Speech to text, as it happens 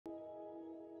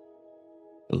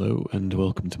Hello and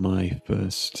welcome to my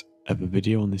first ever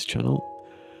video on this channel.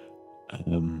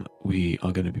 We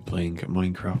are going to be playing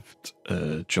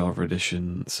Minecraft Java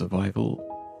Edition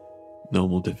Survival,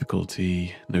 normal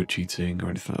difficulty, no cheating or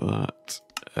anything like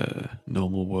that,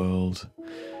 normal world.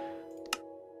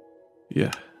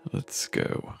 Yeah, let's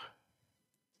go.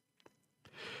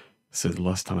 So the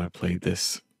last time I played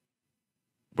this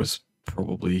was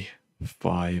probably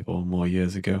 5 or more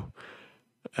years ago.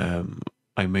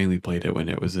 I mainly played it when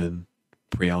it was in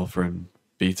pre-alpha and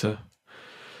beta,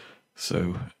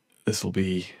 so this will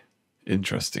be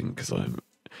interesting because I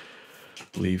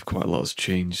believe quite a lot has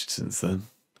changed since then,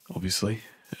 obviously.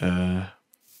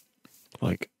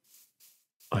 Like,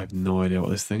 I have no idea what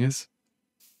this thing is.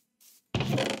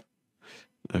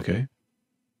 Okay.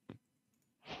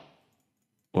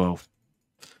 Well,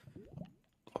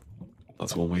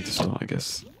 that's one way to start, I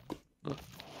guess.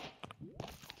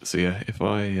 So yeah, if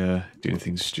I do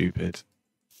anything stupid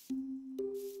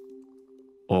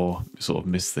or sort of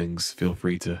miss things, feel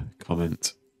free to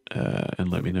comment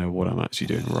and let me know what I'm actually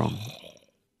doing wrong.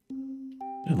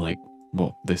 And like,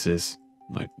 what this is.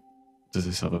 Like, does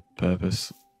this have a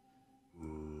purpose?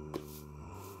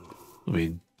 I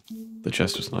mean, the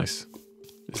chest was nice.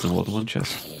 Is there more than one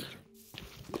chest?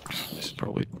 This is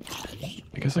probably...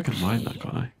 I guess I can mine that,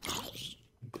 can't I?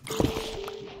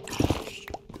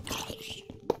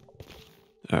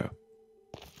 Oh.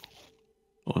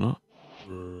 Or not?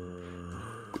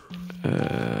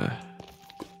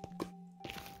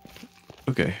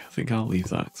 Okay, I think I'll leave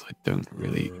that because I don't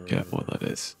really get what that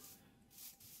is.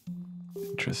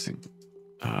 Interesting.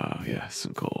 Ah, yeah,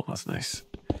 some coal. That's nice.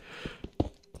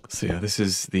 So yeah, this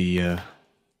is the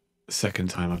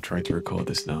second time I've tried to record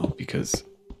this now because,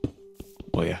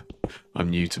 well, yeah, I'm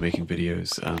new to making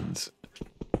videos and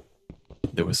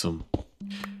there were some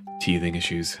teething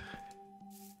issues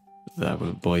that I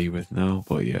won't bore you with now,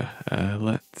 but yeah,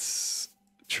 let's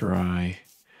try.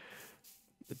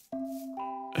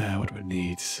 What do I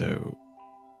need? So,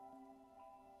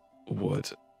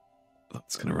 wood.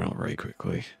 That's gonna run out very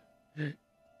quickly.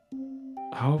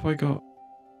 How have I got?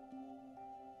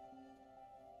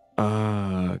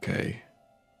 Ah, okay.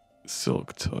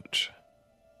 Silk touch.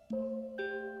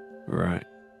 Right.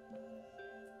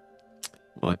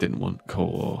 Well, I didn't want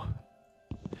coal or...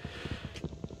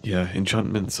 Yeah,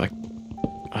 enchantments. I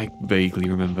vaguely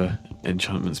remember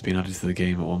enchantments being added to the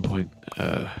game at one point.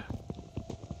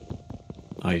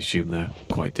 I assume they're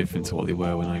quite different to what they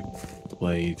were when I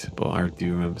played, but I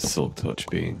do remember Silk Touch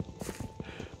being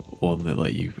one that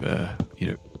let you, you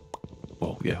know,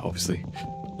 well, yeah, obviously,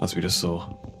 as we just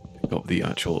saw, pick up the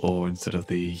actual ore instead of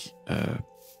the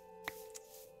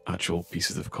actual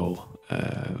pieces of coal.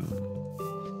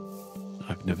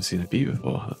 I've never seen a bee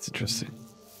before. That's interesting.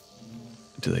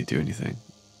 Do they do anything?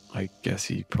 I guess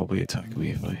he'd probably attack me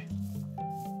if I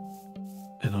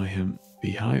annoy him.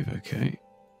 Beehive, okay.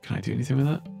 Can I do anything with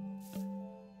that?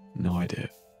 No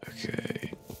idea.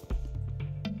 Okay.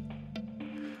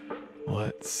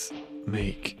 Let's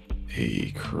make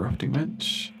a crafting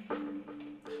bench.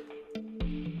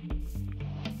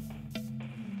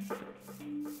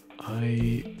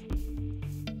 I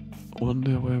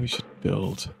wonder where we should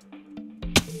build.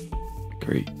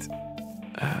 Great.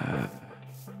 I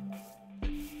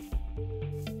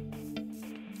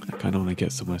kind of want to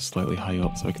get somewhere slightly high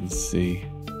up so I can see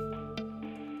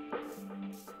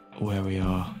where we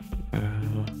are.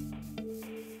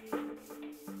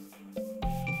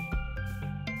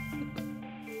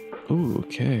 Ooh,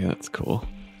 okay, that's cool.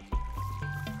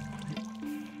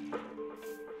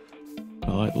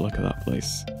 I like the look of that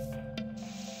place.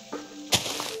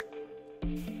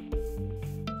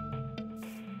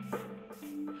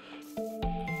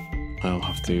 I'll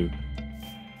have to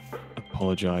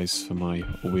apologise for my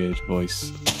weird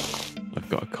voice. I've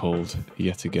got a cold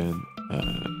yet again,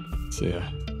 so yeah,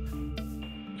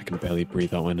 I can barely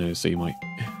breathe out my nose, so you might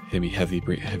hear me heavy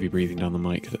breathing down the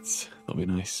mic. That'll be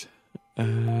nice.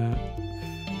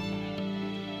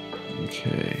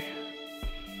 Okay.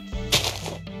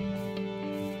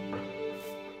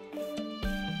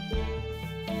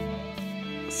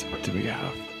 So what do we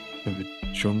have? We have a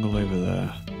jungle over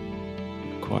there.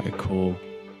 Quite a cool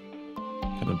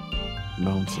kind of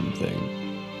mountain thing.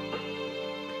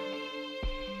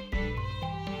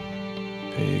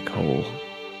 Big hole.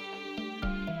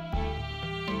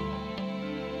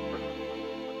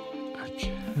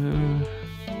 Okay.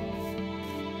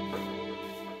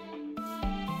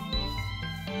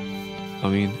 I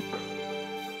mean,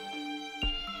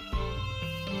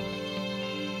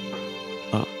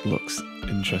 that looks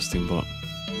interesting, but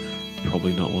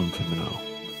probably not one for now.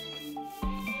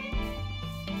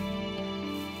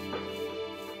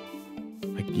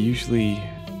 I usually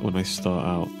when I start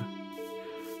out,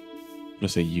 when I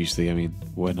say usually, I mean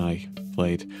when I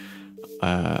played,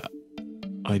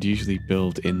 I'd usually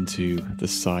build into the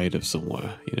side of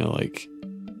somewhere, you know, like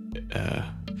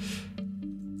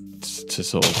to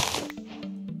sort of,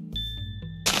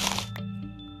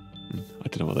 I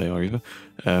don't know what they are either,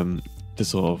 to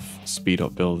sort of speed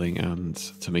up building and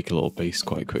to make a little base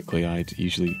quite quickly. I'd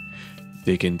usually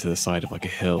dig into the side of like a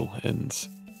hill and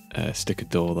stick a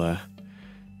door there.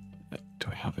 Do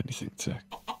I have anything to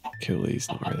kill these?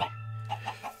 Not really.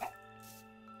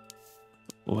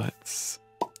 Let's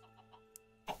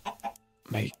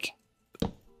make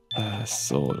a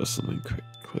sword or something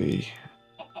quickly.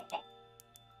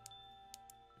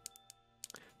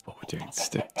 What we're doing,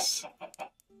 sticks.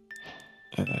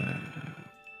 Can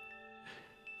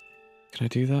I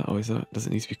do that? Or is that, does it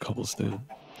need to be cobblestone?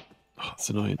 Oh, that's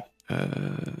annoying.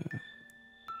 I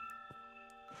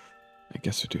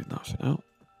guess we're doing that for now.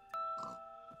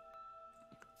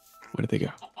 Where did they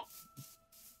go?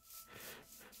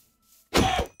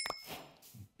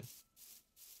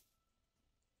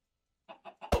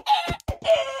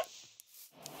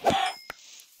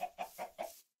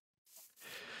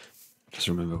 Just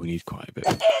remember we need quite a bit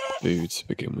of food to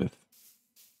begin with.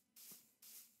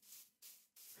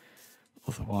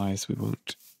 Otherwise we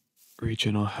won't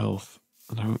regen our health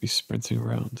and I won't be sprinting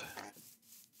around.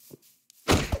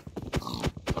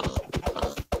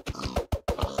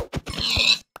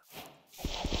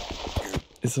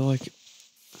 Is there like...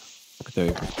 I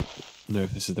don't know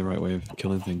if this is the right way of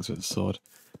killing things with a sword.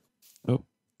 Oh.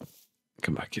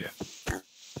 Come back here.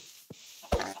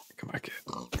 Come back here.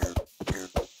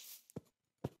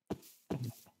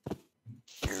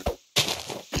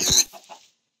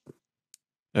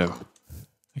 Oh.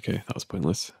 Okay, that was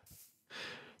pointless.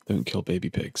 Don't kill baby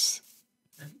pigs.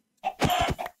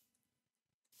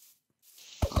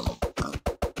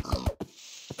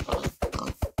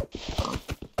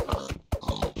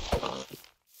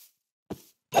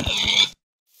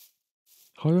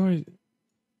 How do I...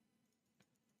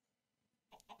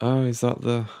 Oh, is that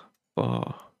the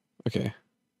bar? Okay.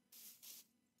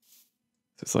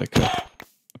 So it's like a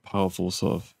powerful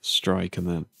sort of strike, and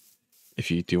then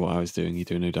if you do what I was doing, you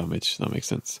do no damage. That makes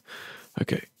sense.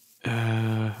 Okay.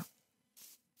 That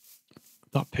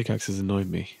pickaxe has annoyed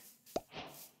me.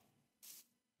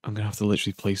 I'm going to have to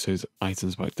literally place those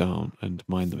items back down and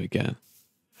mine them again.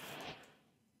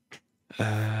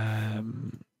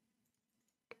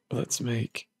 Let's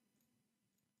make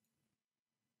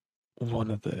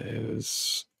one of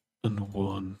those and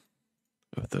one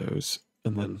of those,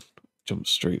 and then jump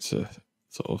straight to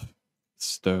sort of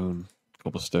stone,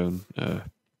 cobblestone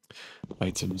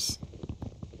items,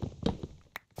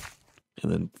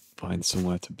 and then find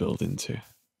somewhere to build into.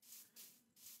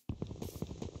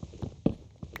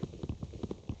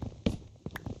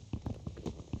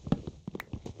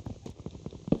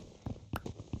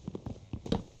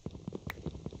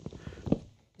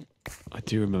 I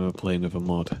do remember playing with a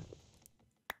mod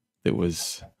that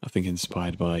was, I think,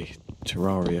 inspired by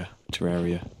Terraria,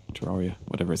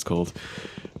 whatever it's called,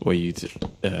 where you'd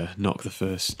knock the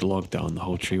first log down, the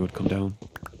whole tree would come down.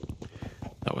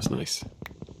 That was nice.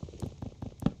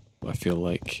 But I feel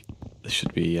like there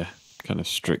should be a kind of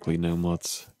strictly no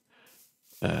mods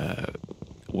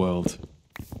world,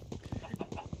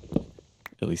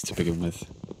 at least to begin with.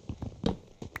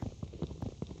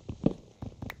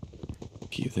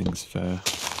 Keep things fair.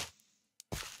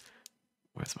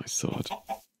 Where's my sword?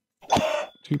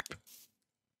 Doop.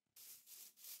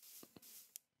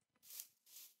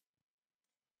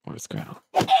 What's going on?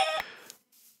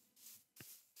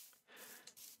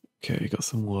 Okay, got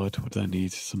some wood. What do I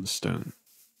need? Some stone.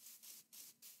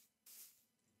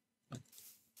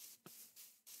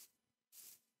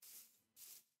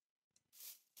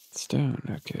 Stone,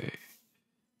 okay.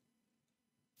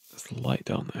 There's light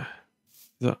down there.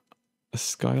 Is that a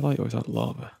skylight or is that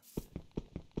lava?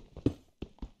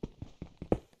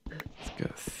 Let's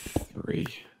get 3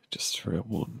 just for a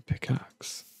 1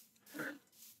 pickaxe.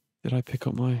 Did I pick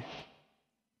up my...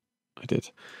 I did.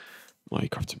 My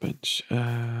crafting bench.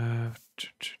 I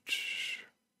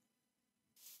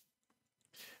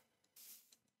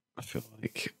feel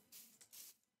like...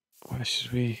 Where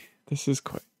should we... This is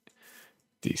quite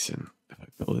decent if I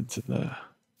build into there.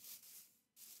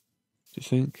 Do you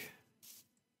think?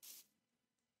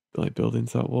 Will I build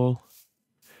into that wall?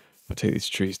 I'll take these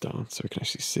trees down so we can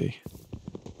actually see.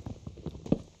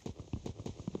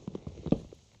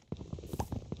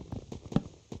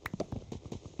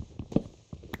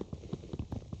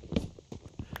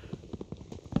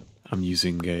 I'm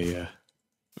using a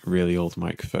really old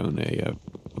microphone, a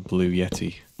Blue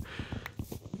Yeti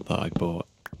that I bought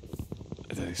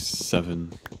I don't know,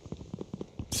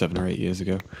 7 or 8 years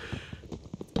ago,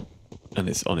 and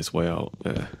it's on its way out.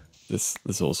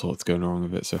 There's all sorts going wrong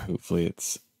with it, so hopefully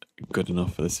it's good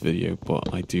enough for this video.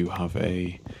 But I do have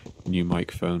a new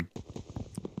microphone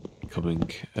coming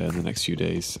in the next few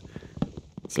days,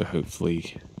 so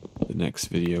hopefully the next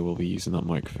video will be using that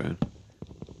microphone,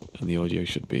 and the audio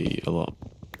should be a lot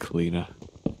cleaner.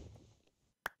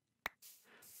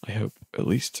 I hope, at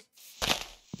least.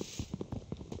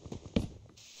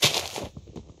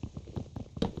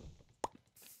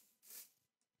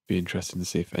 Be interesting to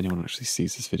see if anyone actually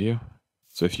sees this video.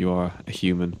 So if you are a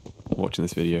human watching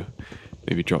this video,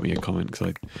 maybe drop me a comment,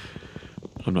 because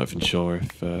I'm not even sure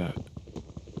if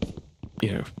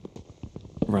you know,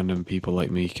 random people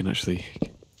like me can actually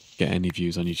get any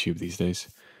views on YouTube these days.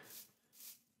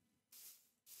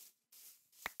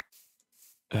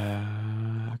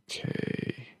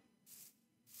 Okay.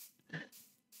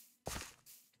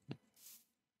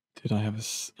 Did I have a...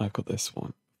 I've got this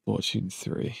one. Fortune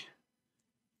 3.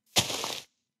 Does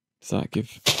that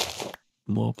give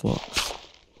more blocks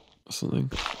or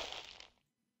something?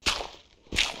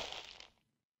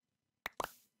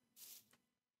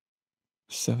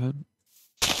 Seven.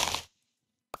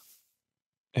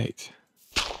 8.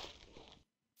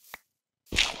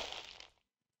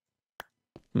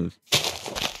 I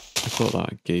thought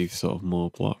that gave sort of more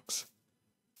blocks.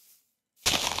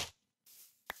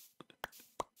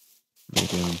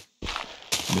 Maybe I'm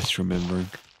misremembering.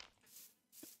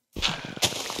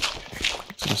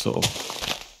 So sort of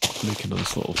make a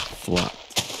nice little flat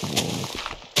wall.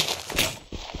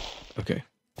 Okay,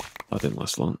 that didn't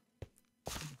last long.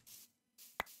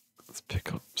 Let's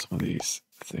pick up some of these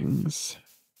things.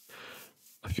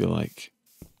 I feel like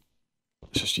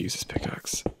let's just use this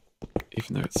pickaxe,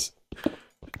 even though it's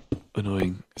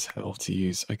annoying as hell to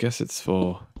use. I guess it's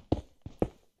for,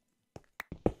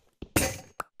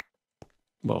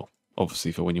 well,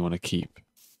 obviously for when you want to keep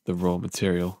the raw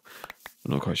material.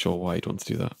 I'm not quite sure why you'd want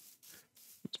to do that.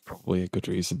 It's probably a good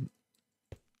reason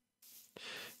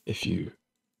if you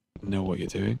know what you're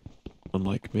doing,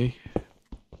 unlike me.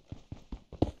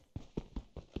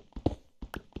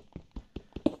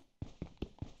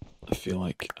 I feel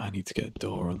like I need to get a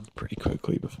door on pretty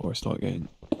quickly before I start getting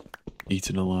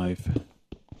eaten alive.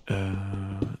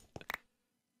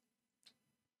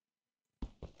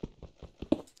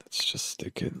 Let's just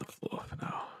stick it in the floor for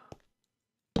now.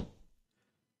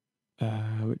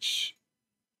 Which...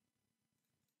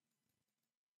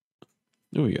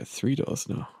 Oh, we got 3 doors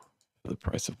now for the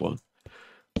price of 1.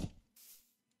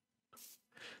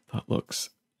 That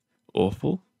looks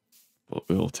awful, but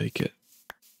we'll take it.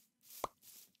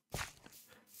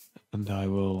 And I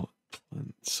will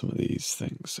plant some of these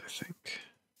things, I think,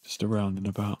 just around and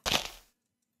about.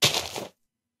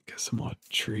 Get some more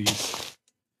trees.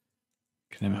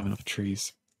 Can I never have enough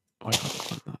trees? Oh, I can't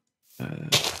plant that.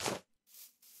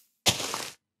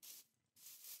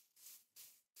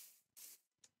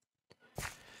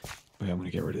 Okay, I'm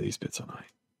going to get rid of these bits, aren't I?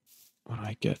 When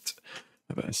I get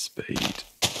a better spade.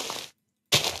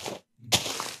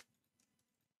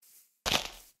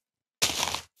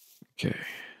 Okay,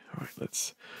 alright,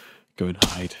 let's go and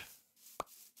hide.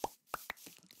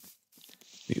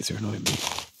 These are annoying me.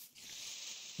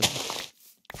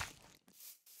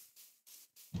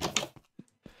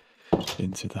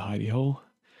 Into the hidey hole.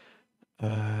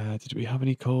 Did we have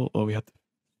any coal? Oh, we had the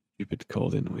stupid coal,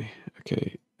 didn't we?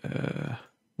 Okay,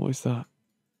 what is that?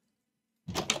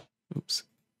 Oops.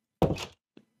 A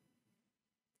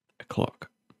clock.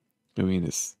 I mean,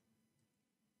 it's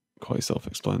quite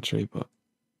self-explanatory, but...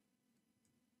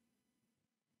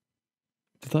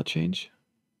 Did that change?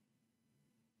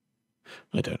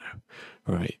 I don't know.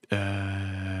 Right,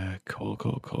 coal.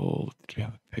 Did we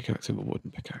have a pickaxe or a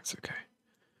wooden pickaxe? Okay.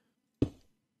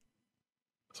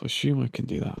 So I assume I can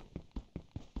do that.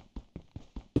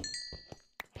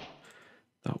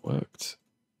 That worked.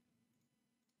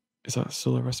 Is that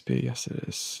still a recipe? Yes, it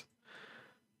is.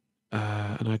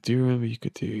 And I do remember you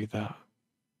could do that.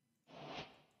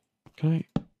 Can I?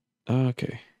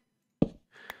 Okay.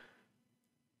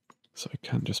 So I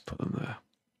can just put them there.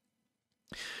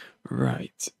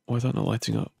 Right. Why is that not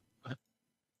lighting up?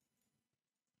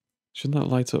 Shouldn't that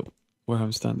light up where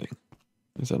I'm standing?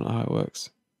 Is that not how it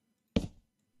works?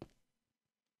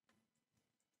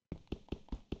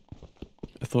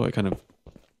 I thought it kind of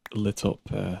lit up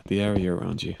the area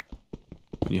around you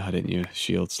when you had it in your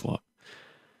shield slot.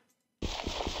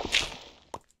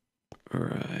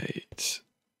 Right.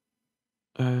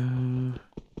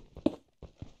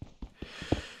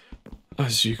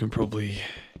 As you can probably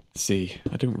see,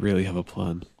 I don't really have a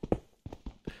plan.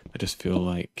 I just feel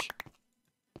like,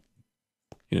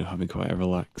 you know, having quite a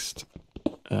relaxed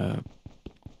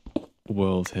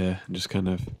world here and just kind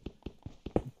of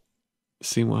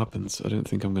seeing what happens. I don't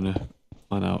think I'm gonna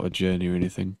plan out a journey or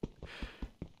anything.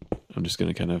 I'm just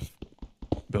gonna kind of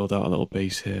build out a little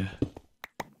base here,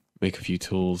 make a few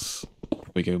tools.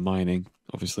 We go mining,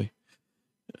 obviously.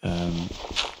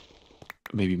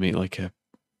 Maybe make like a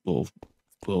little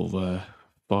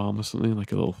farm or something,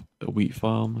 like a wheat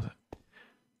farm.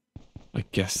 I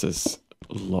guess there's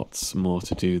lots more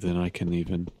to do than I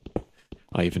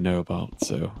even know about.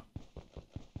 So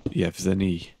yeah, if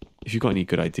you've got any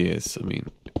good ideas, I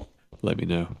mean, let me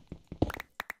know.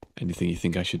 Anything you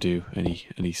think I should do?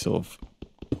 Any sort of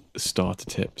starter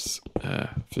tips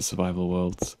for survival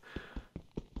worlds?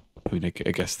 I mean,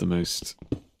 I guess the most,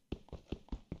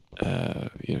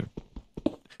 you know,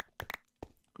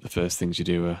 the first things you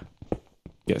do are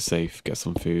get safe, get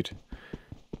some food,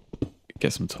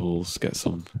 get some tools, get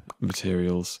some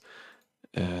materials.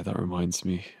 That reminds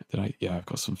me that I've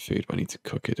got some food, but I need to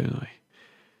cook it, don't I?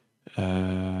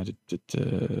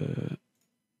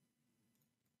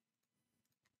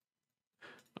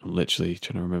 I'm literally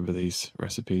trying to remember these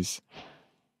recipes.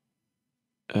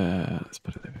 Let's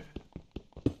put it there.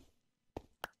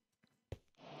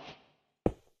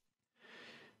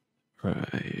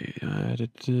 Right.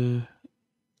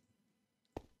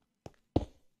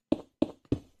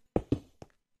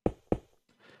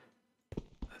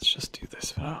 Let's just do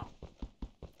this for now.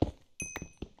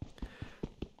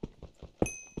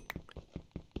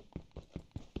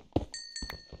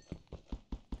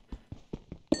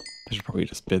 I should probably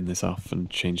just bin this off and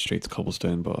change straight to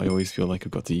cobblestone, but I always feel like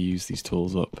I've got to use these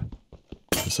tools up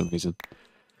for some reason.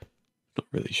 Not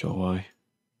really sure why.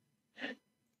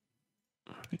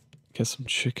 Right, get some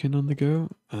chicken on the go,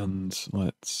 and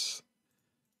let's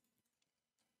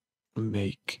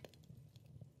make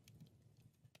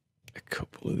a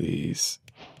couple of these.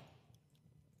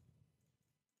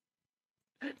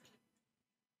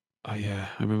 Oh yeah,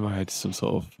 I remember I had some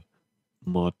sort of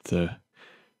mod to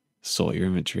sort your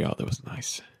inventory out. That was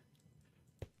nice.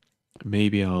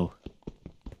 Maybe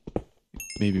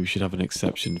we should have an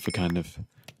exception for kind of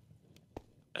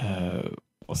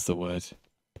what's the word?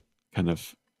 Kind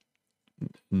of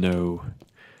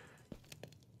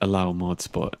allow mods,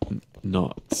 but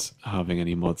not having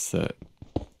any mods that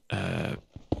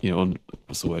you know,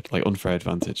 what's the word? Like unfair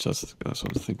advantage. That's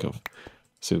what I think of.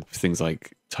 So things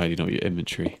like tidying up your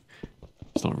inventory.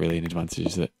 It's not really an advantage,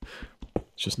 is it?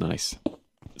 It's just nice.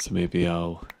 So maybe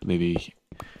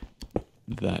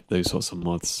those sorts of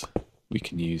mods we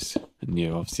can use, and you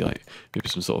know, obviously like maybe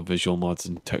some sort of visual mods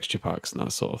and texture packs and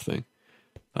that sort of thing.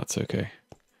 That's okay.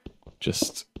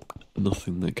 Just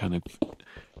nothing that kind of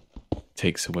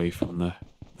takes away from the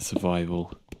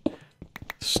survival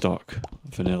stock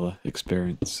vanilla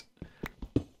experience.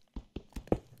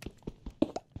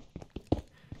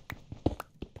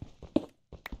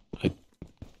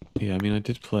 I mean, I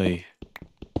did play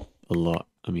a lot.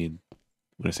 I mean,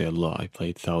 when I say a lot, I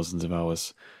played thousands of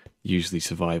hours, usually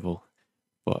survival,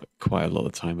 but quite a lot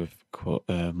of the time with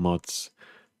mods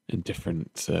and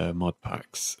different mod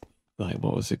packs. Like,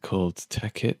 what was it called?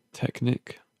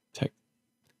 Technic? Was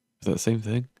that the same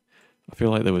thing? I feel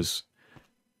like was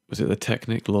it the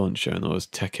Technic launcher, and there was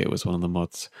Tekkit was one of the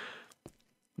mods.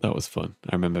 That was fun.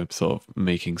 I remember sort of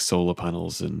making solar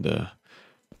panels and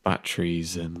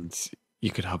batteries, and you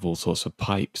could have all sorts of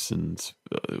pipes, and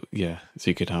yeah,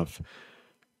 so you could have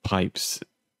pipes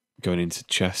going into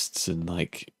chests, and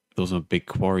like there was a big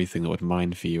quarry thing that would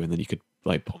mine for you, and then you could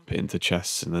like pump it into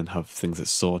chests, and then have things that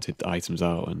sorted items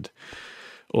out, and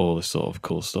all this sort of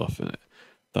cool stuff in it.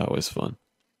 That was fun.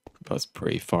 But it's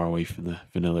pretty far away from the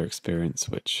vanilla experience,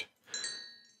 which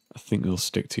I think we'll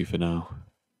stick to for now,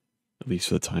 at least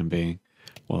for the time being,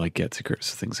 while I get to grips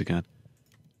with things again.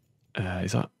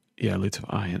 Is that, yeah, loot of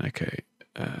iron? Okay.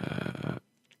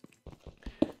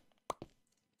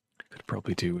 Could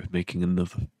probably do with making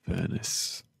another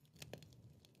furnace.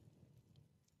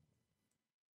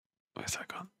 Where's that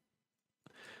gone?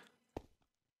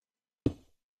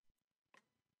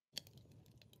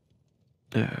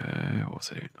 What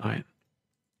was it? Iron.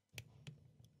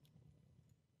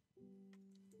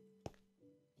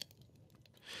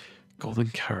 Golden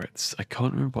carrots. I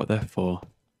can't remember what they're for.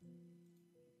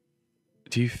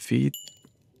 Do you feed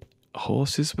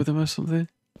horses with them or something?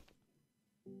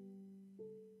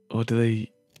 Or do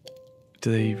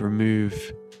they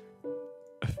remove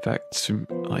effects from,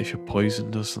 like, if you're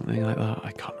poisoned or something like that?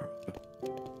 I can't remember.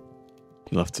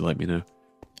 You'll have to let me know.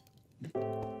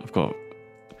 I've got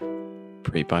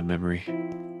pretty bad memory,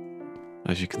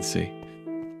 as you can see.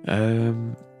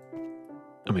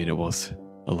 I mean, it was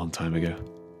a long time ago.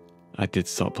 I did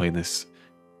start playing this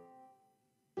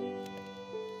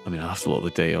mean, I have to look the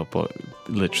date up, but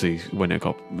literally when it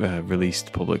got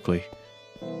released publicly,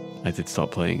 I did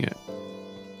start playing it.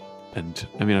 And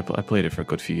I mean, I played it for a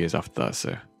good few years after that,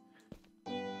 so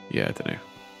yeah, I don't know.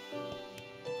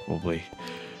 Probably,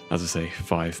 as I say,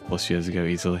 5+ years ago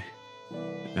easily.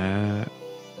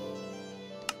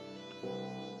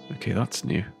 Okay, that's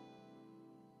new.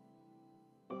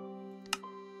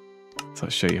 Does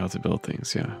that show you how to build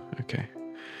things? Yeah, okay.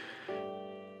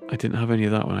 I didn't have any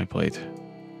of that when I played.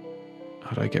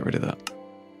 How do I get rid of that?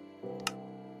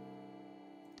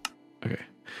 Okay.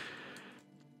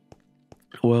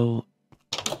 Well,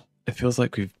 it feels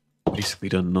like we've basically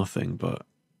done nothing, but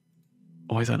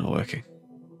why is that not working?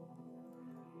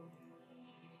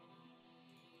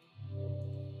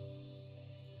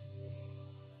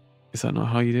 Is that not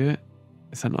how you do it?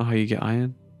 Is that not how you get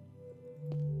iron?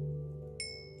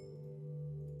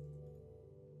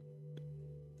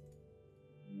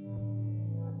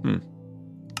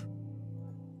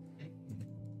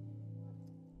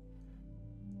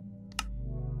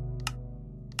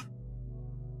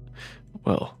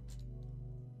 Well,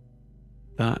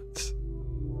 that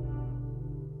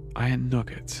iron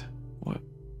nugget. What?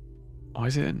 Why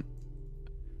is it in?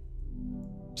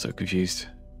 I'm so confused.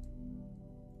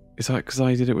 Is that because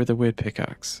I did it with a weird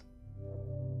pickaxe?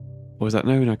 Or was that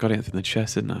no? I got it from the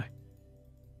chest, didn't I?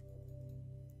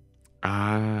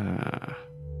 Ah.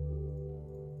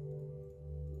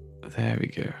 There we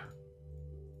go.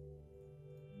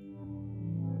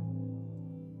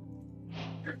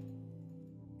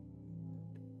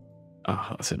 Ah,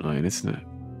 oh, that's annoying, isn't it?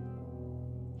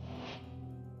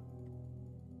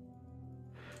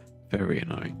 Very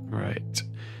annoying. Right.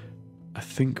 I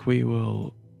think we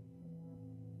will...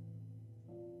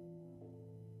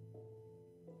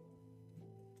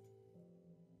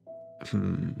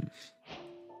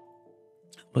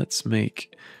 Let's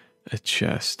make a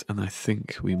chest, and I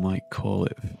think we might call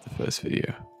it the first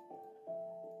video.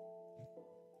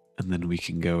 And then we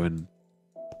can go and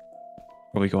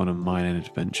probably go on a mining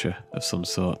adventure of some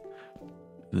sort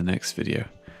in the next video.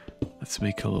 Let's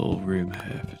make a little room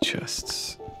here for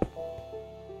chests.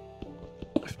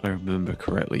 If I remember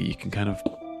correctly, you can kind of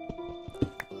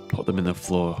put them in the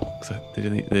floor, because they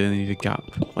need a gap,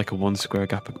 like a 1 square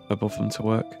gap above them to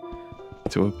work,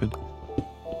 to open.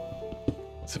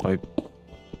 So if I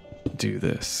do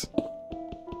this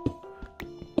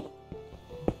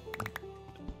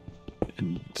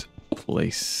and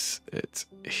place it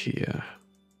here,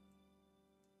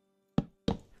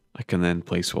 I can then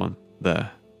place one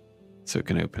there so it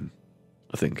can open,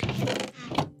 I think.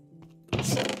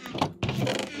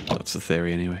 That's the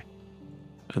theory anyway.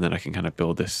 And then I can kind of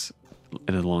build this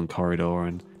in a long corridor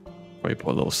and probably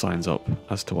put little signs up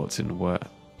as to what's in where,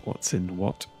 what's in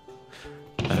what.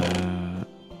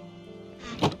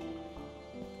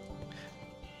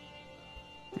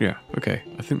 Yeah, okay.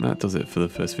 I think that does it for the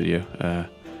first video.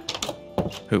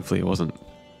 Hopefully it wasn't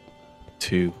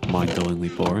too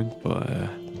mind-nullingly boring, but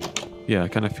yeah, I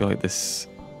kind of feel like this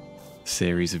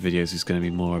series of videos is going to be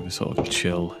more of a sort of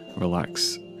chill,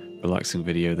 relaxing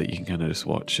video that you can kind of just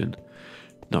watch and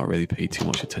not really pay too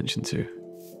much attention to.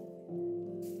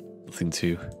 Nothing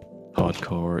too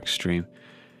hardcore or extreme.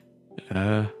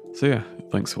 So yeah,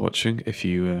 thanks for watching. If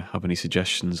you have any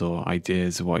suggestions or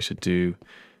ideas of what I should do,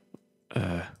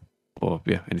 or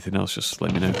yeah, anything else, just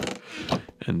let me know.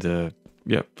 And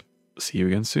yep, see you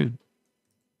again soon.